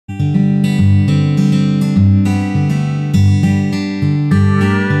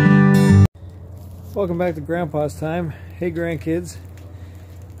Welcome back to Grandpa's Time. Hey grandkids,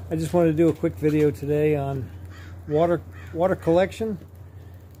 I just wanted to do a quick video today on water collection,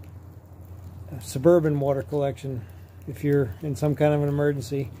 suburban water collection. If you're in some kind of an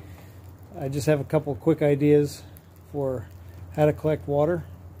emergency, I just have a couple quick ideas for how to collect water.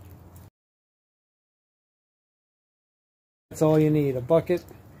 That's all you need: a bucket,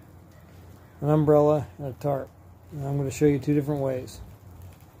 an umbrella, and a tarp. And I'm going to show you two different ways.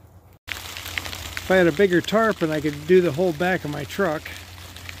 If I had a bigger tarp and I could do the whole back of my truck,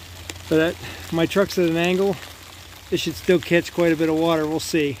 but my truck's at an angle, it should still catch quite a bit of water. We'll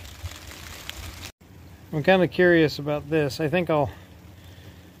see. I'm kind of curious about this. I think what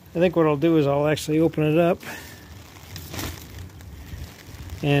I'll do is I'll actually open it up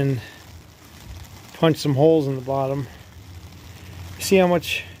and punch some holes in the bottom. See how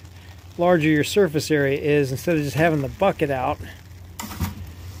much larger your surface area is instead of just having the bucket out.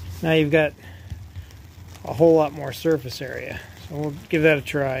 Now you've got a whole lot more surface area. So we'll give that a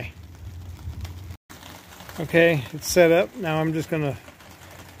try. Okay, it's set up. Now I'm just going to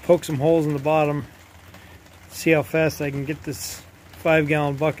poke some holes in the bottom, see how fast I can get this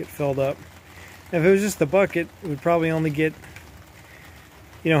 5-gallon bucket filled up. If it was just the bucket, it would probably only get,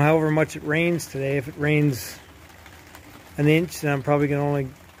 however much it rains today. If it rains an inch, then I'm probably going to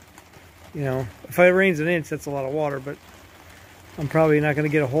only, if it rains an inch, that's a lot of water, but I'm probably not going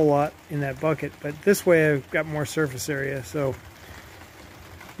to get a whole lot in that bucket. But this way I've got more surface area, so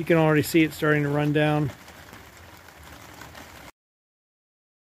you can already see it starting to run down.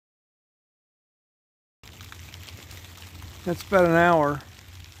 That's about an hour.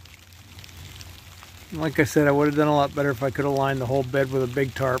 And like I said, I would have done a lot better if I could have lined the whole bed with a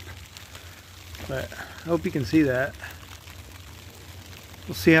big tarp. But I hope you can see that.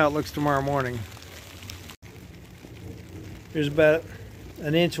 We'll see how it looks tomorrow morning. There's about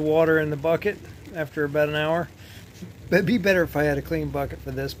an inch of water in the bucket after about an hour. It'd be better if I had a clean bucket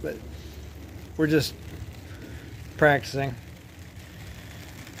for this, but we're just practicing.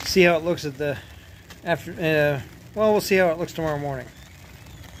 See how it looks at the well, we'll see how it looks tomorrow morning.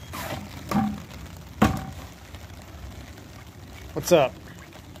 What's up?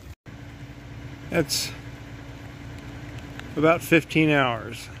 That's about 15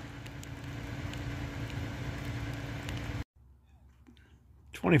 hours.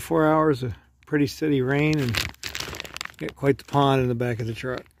 24 hours of pretty steady rain, and got quite the pond in the back of the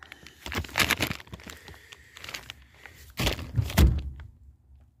truck.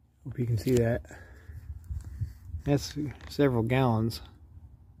 Hope you can see that. That's several gallons.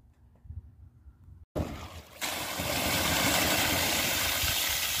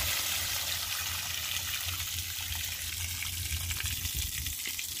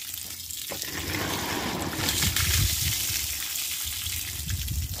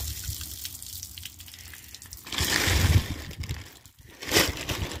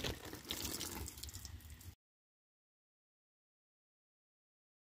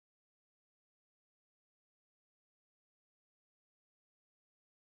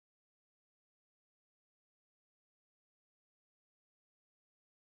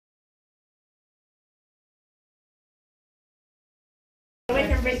 Wait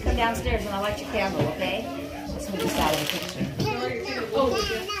for everybody to come downstairs and I'll light your candle, okay? Let's move this out of the picture. Oh,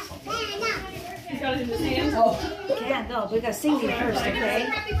 he's got it in his hand. Oh, can't go. We gotta sing these first, okay?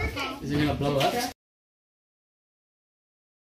 Is it gonna blow up?